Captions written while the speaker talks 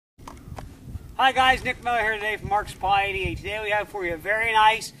Hi guys, Nick Miller here today from Mark's Supply 88. Today we have for you a very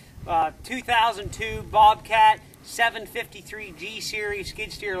nice 2002 Bobcat 753G series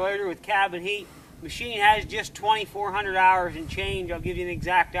skid steer loader with cabin heat. Machine has just 2,400 hours and change. I'll give you an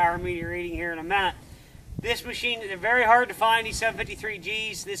exact hour meter reading here in a minute. This machine, they're very hard to find, these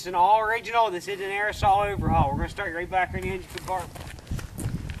 753Gs. This is an all original. This is an aerosol overhaul. We're going to start right back in the engine compartment.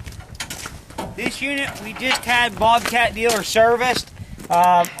 This unit we just had Bobcat dealer serviced.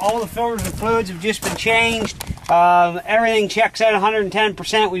 All the filters and fluids have just been changed. Everything checks out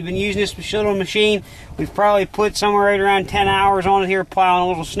 110%. We've been using this little machine. We've probably put somewhere right around 10 hours on it here plowing a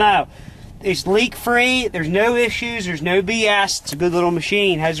little snow. It's leak free. There's no issues. There's no BS. It's a good little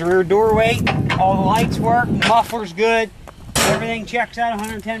machine. Has a rear door weight. All the lights work. Muffler's good. Everything checks out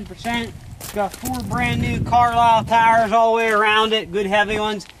 110%. It's got 4 brand new Carlisle tires all the way around it. Good heavy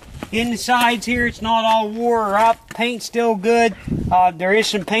ones. In the sides here, it's not all wore up. Paint's still good. There is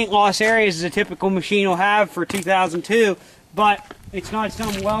some paint loss areas as a typical machine will have for 2002, but it's not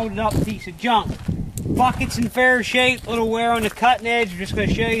some welded up piece of junk. Bucket's in fair shape, little wear on the cutting edge. I'm just going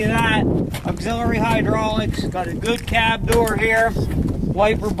to show you that. Auxiliary hydraulics, got a good cab door here.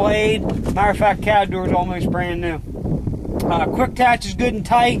 Wiper blade. Matter of fact, cab door is almost brand new. Quick attach is good and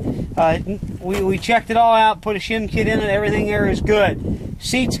tight. We checked it all out, put a shim kit in it, everything there is good.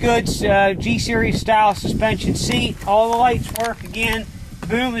 Seat's good, G-Series style suspension seat. All the lights work again. The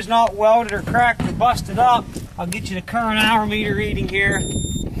boom is not welded or cracked or busted up. I'll get you the current hour meter reading here.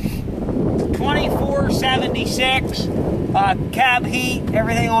 2476, cab heat,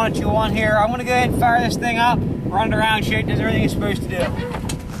 everything on it you want here. I'm going to go ahead and fire this thing up, run it around, show it does everything it's supposed to do.